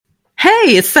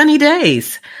Hey, it's Sunny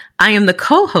Days. I am the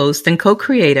co-host and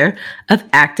co-creator of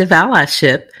Active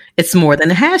Allyship. It's more than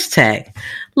a hashtag.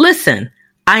 Listen,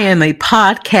 I am a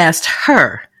podcast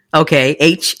her, okay,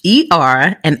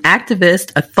 H-E-R, an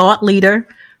activist, a thought leader,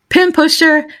 pen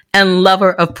pusher, and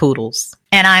lover of poodles.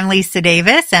 And I'm Lisa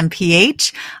Davis,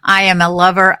 MPH. I am a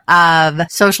lover of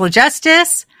social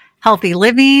justice, healthy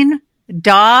living,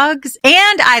 dogs,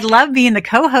 and I love being the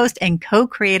co-host and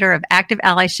co-creator of Active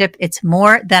Allyship. It's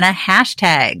more than a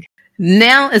hashtag.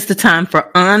 Now is the time for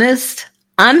honest,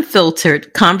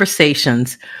 unfiltered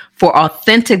conversations, for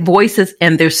authentic voices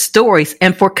and their stories,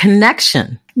 and for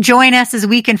connection. Join us as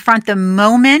we confront the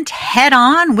moment head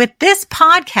on with this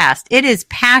podcast. It is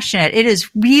passionate. It is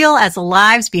real as the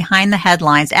lives behind the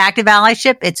headlines. Active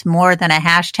Allyship, it's more than a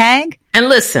hashtag. And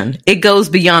listen, it goes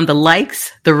beyond the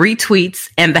likes, the retweets,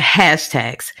 and the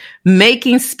hashtags,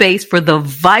 making space for the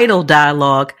vital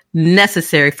dialogue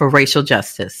necessary for racial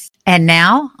justice. And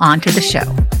now, on to the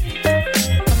show.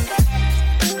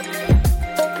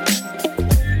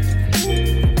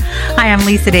 Hi, I'm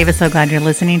Lisa Davis. So glad you're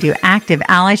listening to Active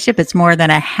Allyship. It's more than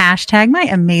a hashtag. My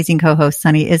amazing co-host,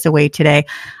 Sunny, is away today.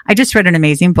 I just read an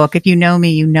amazing book. If you know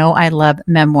me, you know I love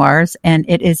memoirs, and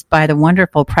it is by the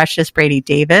wonderful Precious Brady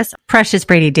Davis. Precious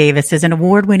Brady Davis is an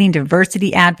award-winning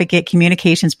diversity advocate,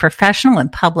 communications professional,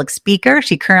 and public speaker.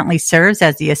 She currently serves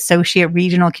as the Associate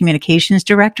Regional Communications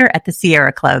Director at the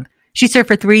Sierra Club. She served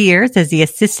for 3 years as the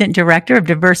Assistant Director of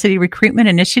Diversity Recruitment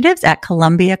Initiatives at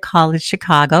Columbia College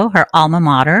Chicago, her alma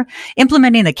mater,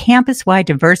 implementing the campus-wide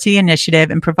diversity initiative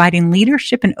and providing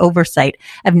leadership and oversight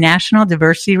of national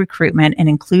diversity recruitment and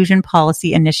inclusion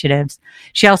policy initiatives.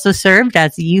 She also served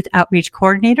as the Youth Outreach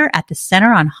Coordinator at the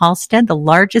Center on Halsted, the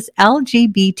largest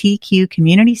LGBTQ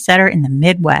community center in the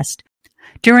Midwest.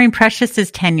 During Precious's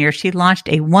tenure, she launched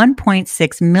a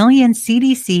 $1.6 million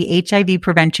CDC HIV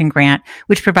prevention grant,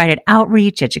 which provided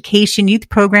outreach, education, youth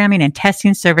programming, and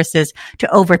testing services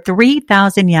to over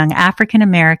 3,000 young African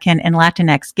American and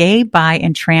Latinx gay, bi,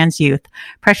 and trans youth.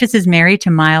 Precious is married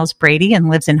to Miles Brady and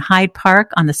lives in Hyde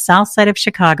Park on the south side of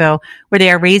Chicago, where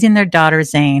they are raising their daughter,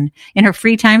 Zane. In her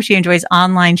free time, she enjoys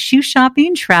online shoe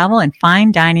shopping, travel, and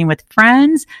fine dining with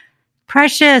friends.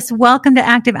 Precious, welcome to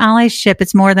Active Allyship.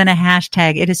 It's more than a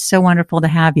hashtag. It is so wonderful to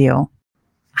have you.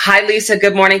 Hi, Lisa.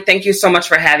 Good morning. Thank you so much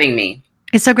for having me.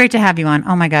 It's so great to have you on.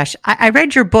 Oh my gosh. I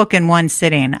read your book in one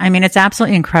sitting. I mean, it's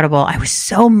absolutely incredible. I was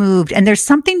so moved. And there's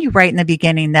something you write in the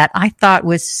beginning that I thought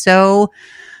was so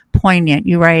poignant.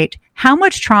 You write, how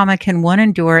much trauma can one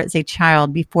endure as a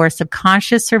child before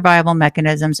subconscious survival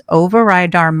mechanisms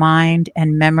override our mind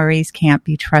and memories can't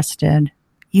be trusted?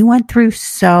 You went through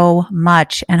so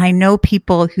much. And I know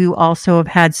people who also have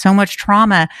had so much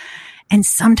trauma. And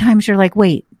sometimes you're like,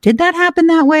 wait, did that happen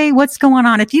that way? What's going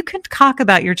on? If you could talk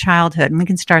about your childhood, and we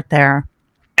can start there.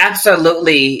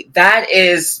 Absolutely. That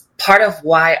is part of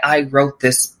why I wrote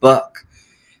this book.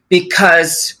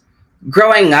 Because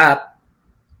growing up,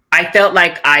 I felt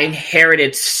like I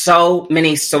inherited so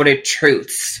many sordid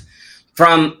truths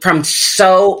from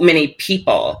so many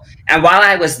people. And while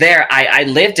I was there, I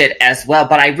lived it as well.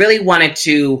 But I really wanted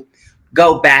to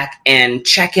go back and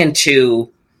check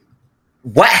into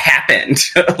what happened.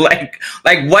 like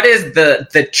what is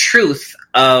the truth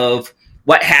of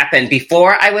what happened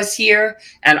before I was here,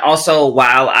 and also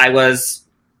while I was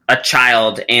a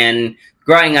child. And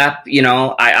growing up,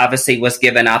 I obviously was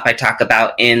given up. I talk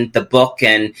about in the book,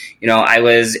 and, I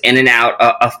was in and out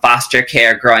of foster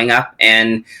care growing up.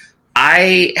 And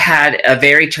I had a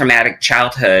very traumatic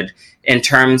childhood in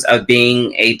terms of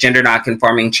being a gender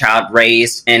nonconforming child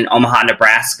raised in Omaha,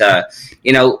 Nebraska.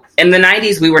 In the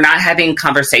 90s, we were not having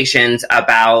conversations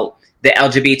about the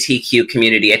LGBTQ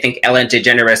community. I think Ellen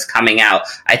DeGeneres coming out,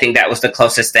 I think that was the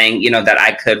closest thing, that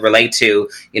I could relate to,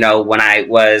 when I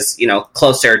was,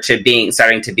 closer to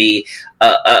starting to be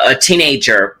a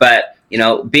teenager. But,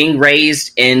 being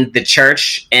raised in the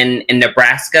church in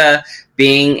Nebraska,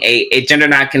 being a gender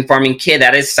nonconforming kid,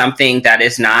 that is something that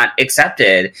is not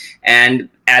accepted. And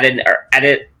at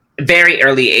a very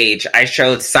early age, I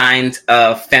showed signs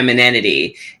of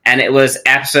femininity, and it was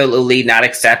absolutely not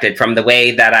accepted, from the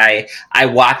way that I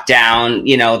walked down,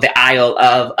 the aisle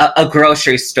of a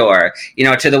grocery store,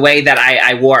 to the way that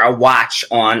I wore a watch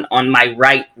on my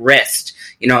right wrist.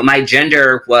 My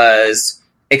gender was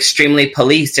extremely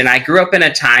policed. And I grew up in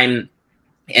a time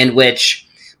in which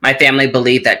my family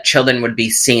believed that children would be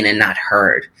seen and not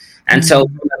heard. And so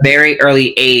from a very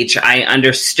early age, I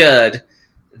understood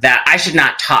that I should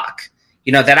not talk,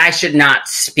 that I should not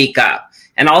speak up.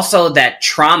 And also that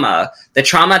the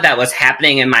trauma that was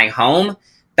happening in my home,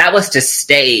 that was to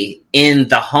stay in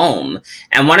the home.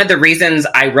 And one of the reasons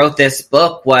I wrote this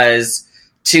book was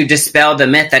to dispel the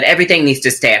myth that everything needs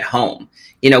to stay at home.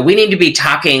 We need to be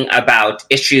talking about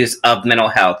issues of mental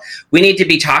health. We need to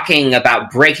be talking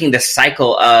about breaking the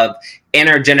cycle of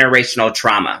intergenerational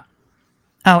trauma.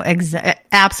 Oh,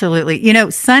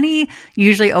 absolutely. Sunny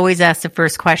usually always asks the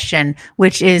first question,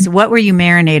 which is, what were you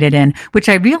marinated in? Which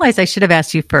I realized I should have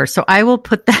asked you first. So I will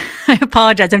put that. I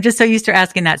apologize. I'm just so used to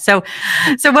asking that. So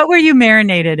what were you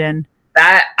marinated in?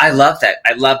 I love that.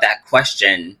 I love that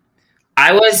question.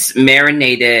 I was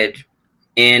marinated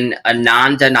in a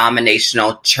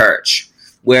non-denominational church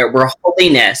where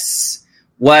holiness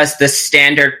was the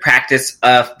standard practice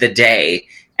of the day.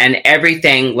 And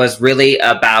everything was really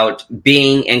about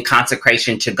being in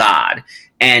consecration to God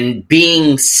and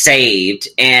being saved,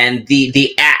 and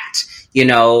the act,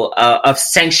 of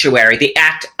sanctuary, the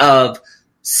act of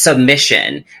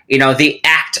submission, the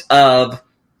act of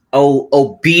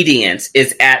obedience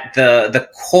is at the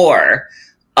core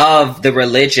of the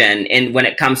religion. And when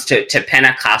it comes to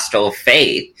Pentecostal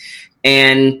faith,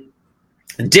 and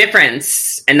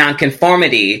difference and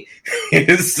nonconformity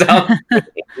is something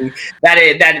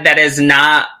that is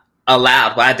not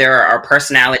allowed. While there are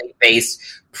personality-based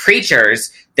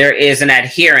preachers, there is an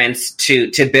adherence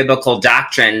to biblical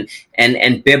doctrine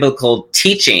and biblical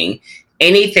teaching.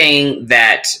 Anything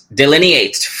that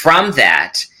delineates from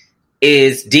that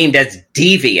is deemed as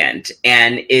deviant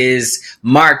and is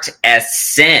marked as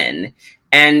sin.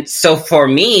 And so for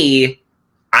me,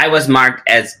 I was marked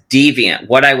as deviant.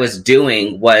 What I was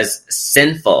doing was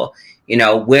sinful,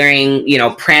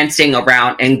 wearing, prancing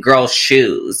around in girl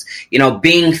shoes,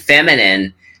 being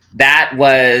feminine. That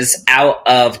was out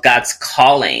of God's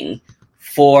calling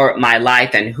for my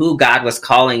life and who God was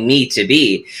calling me to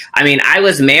be. I mean, I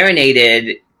was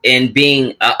marinated in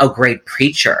being a great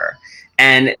preacher.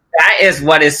 And that is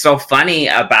what is so funny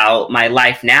about my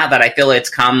life now, that I feel it's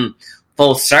come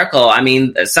full circle. I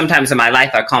mean, sometimes in my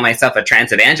life, I call myself a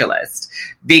trans evangelist,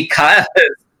 because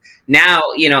now,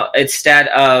 instead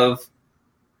of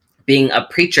being a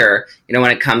preacher,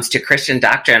 when it comes to Christian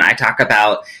doctrine, I talk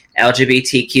about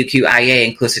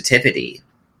LGBTQIA inclusivity.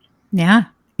 Yeah.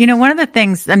 One of the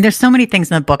things, and there's so many things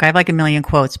in the book, I have like a million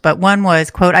quotes, but one was,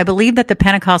 quote, I believe that the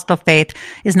Pentecostal faith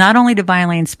is not only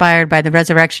divinely inspired by the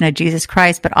resurrection of Jesus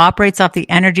Christ, but operates off the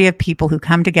energy of people who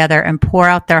come together and pour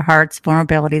out their hearts,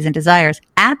 vulnerabilities, and desires.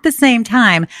 At the same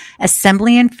time,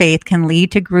 assembly in faith can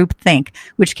lead to groupthink,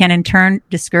 which can in turn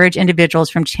discourage individuals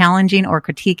from challenging or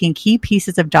critiquing key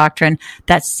pieces of doctrine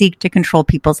that seek to control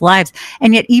people's lives.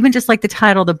 And yet, even just like the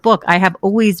title of the book, I have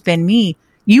always been me.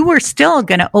 You were still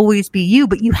going to always be you,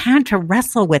 but you had to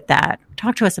wrestle with that.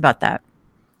 Talk to us about that.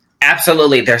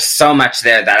 Absolutely. There's so much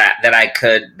there that I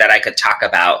could talk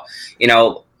about.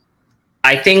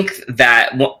 I think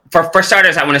that for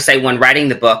starters, I want to say, when writing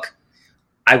the book,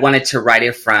 I wanted to write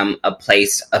it from a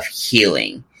place of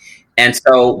healing. And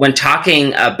so when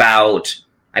talking about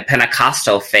my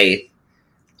Pentecostal faith,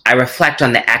 I reflect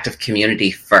on the act of community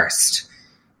first.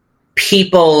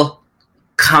 People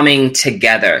coming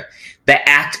together. The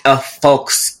act of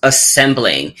folks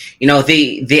assembling,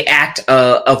 the act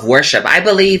of worship. I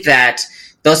believe that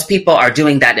those people are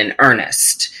doing that in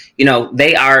earnest.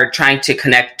 They are trying to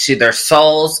connect to their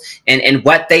souls and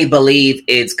what they believe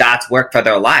is God's work for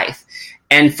their life.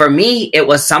 And for me, it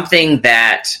was something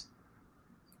that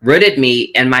rooted me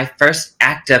in my first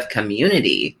act of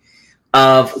community,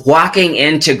 of walking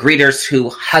into greeters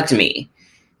who hugged me,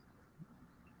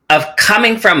 of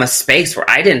coming from a space where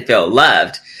I didn't feel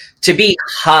loved, to be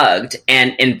hugged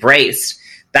and embraced.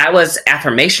 That was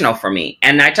affirmational for me.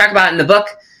 And I talk about in the book,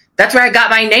 that's where I got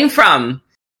my name from.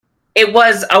 It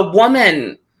was a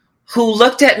woman who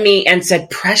looked at me and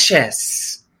said,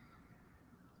 "Precious."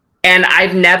 And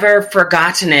I've never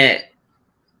forgotten it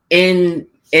in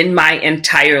my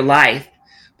entire life.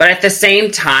 But at the same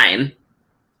time,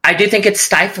 I do think it's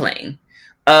stifling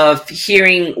of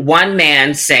hearing one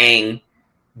man saying,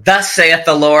 "Thus saith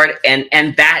the Lord," and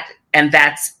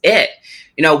that's it,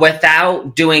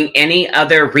 without doing any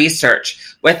other research,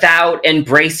 without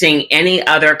embracing any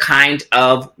other kind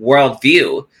of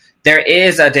worldview. There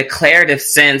is a declarative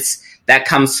sense that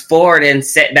comes forward and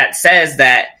that says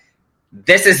that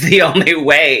this is the only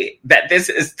way,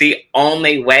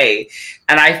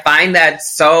 And I find that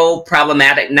so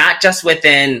problematic, not just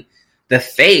within the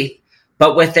faith,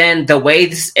 but within the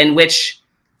ways in which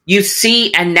you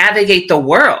see and navigate the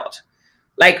world.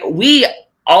 Like, we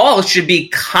all should be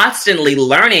constantly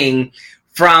learning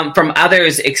from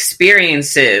others'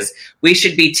 experiences. We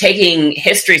should be taking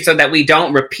history so that we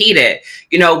don't repeat it.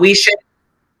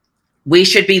 We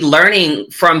should be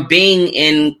learning from being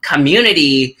in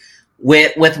community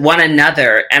with one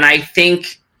another. And I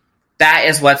think that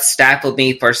is what stifled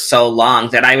me for so long,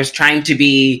 that I was trying to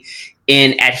be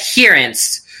in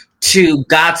adherence to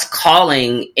God's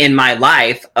calling in my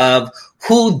life of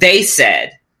who they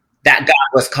said that God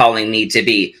was calling me to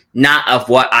be, not of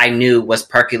what I knew was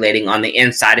percolating on the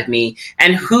inside of me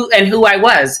and who I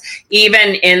was.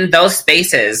 Even in those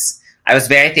spaces, I was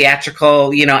very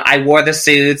theatrical. I wore the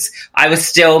suits. I was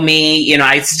still me.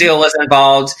 I still was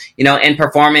involved, in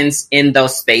performance in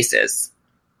those spaces.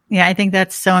 Yeah, I think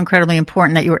that's so incredibly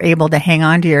important that you were able to hang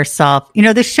on to yourself.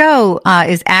 The show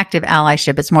is Active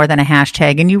Allyship. It's more than a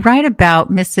hashtag. And you write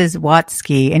about Mrs.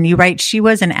 Watsky, and you write she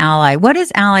was an ally. What does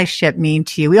allyship mean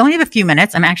to you? We only have a few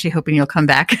minutes. I'm actually hoping you'll come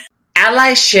back.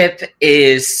 Allyship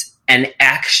is an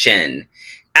action.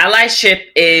 Allyship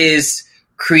is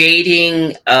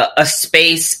creating a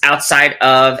space outside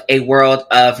of a world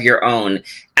of your own.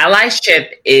 Allyship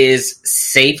is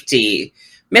safety.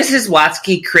 Mrs.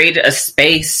 Watsky created a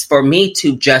space for me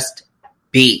to just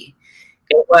be.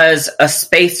 It was a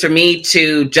space for me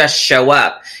to just show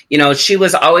up. She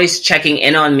was always checking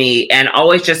in on me and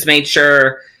always just made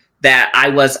sure that I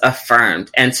was affirmed.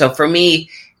 And so for me,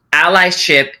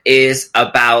 allyship is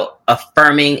about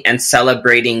affirming and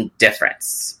celebrating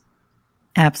difference.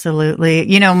 Absolutely.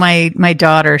 My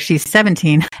daughter, she's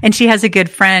 17 and she has a good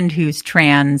friend who's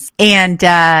trans, and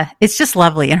it's just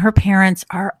lovely. And her parents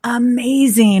are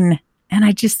amazing. And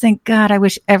I just think, God, I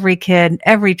wish every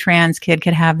trans kid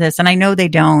could have this. And I know they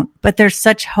don't, but there's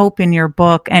such hope in your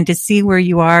book, and to see where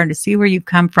you are and to see where you've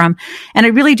come from. And I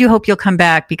really do hope you'll come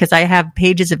back, because I have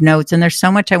pages of notes and there's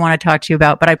so much I want to talk to you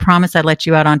about, but I promise I'd let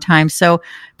you out on time. So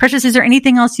Precious, is there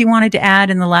anything else you wanted to add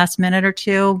in the last minute or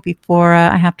two before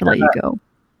I have to let you go?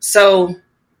 So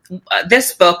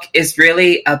this book is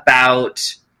really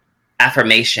about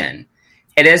affirmation.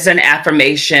 It is an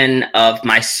affirmation of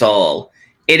my soul.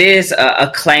 It is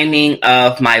a claiming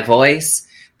of my voice.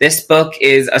 This book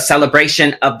is a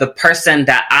celebration of the person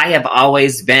that I have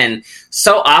always been.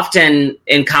 So often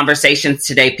in conversations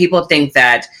today, people think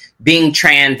that being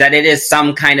trans, that it is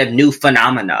some kind of new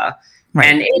phenomena. Right.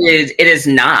 And it is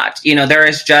not. There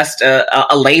is just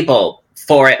a label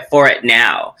for it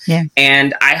now. Yeah.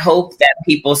 And I hope that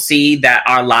people see that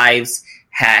our lives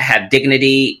have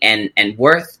dignity and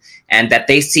worth, and that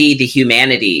they see the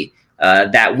humanity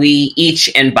that we each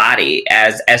embody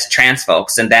as trans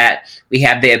folks, and that we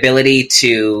have the ability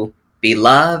to be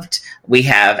loved. We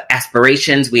have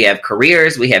aspirations, we have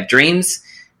careers, we have dreams.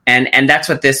 And that's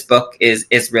what this book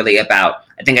is really about.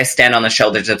 I think I stand on the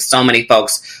shoulders of so many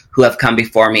folks who have come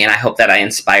before me, and I hope that I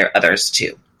inspire others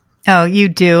too. Oh, you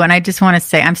do. And I just want to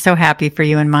say, I'm so happy for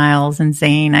you and Miles and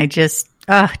Zane. I just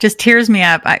tears me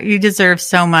up. You deserve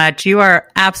so much. You are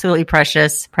absolutely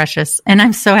precious. And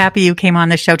I'm so happy you came on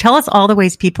the show. Tell us all the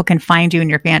ways people can find you in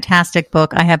your fantastic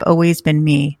book, I Have Always Been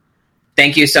Me.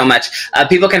 Thank you so much.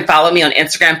 People can follow me on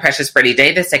Instagram, Precious Brady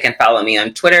Davis. They can follow me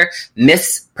on Twitter,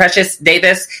 Miss Precious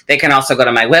Davis. They can also go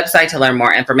to my website to learn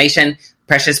more information,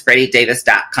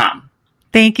 PreciousBradyDavis.com.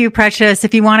 Thank you, Precious.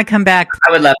 If you want to come back,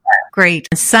 I would love that. Great.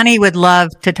 Sunny would love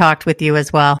to talk with you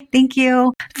as well. Thank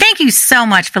you. Thank you so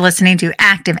much for listening to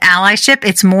Active Allyship.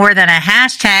 It's more than a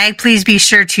hashtag. Please be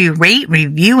sure to rate,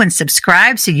 review, and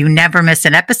subscribe so you never miss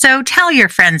an episode. Tell your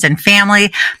friends and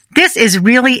family. This is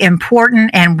really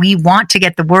important, and we want to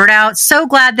get the word out. So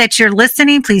glad that you're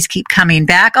listening. Please keep coming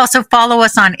back. Also follow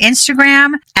us on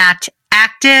Instagram at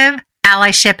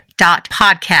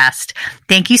activeallyship.podcast.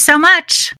 Thank you so much.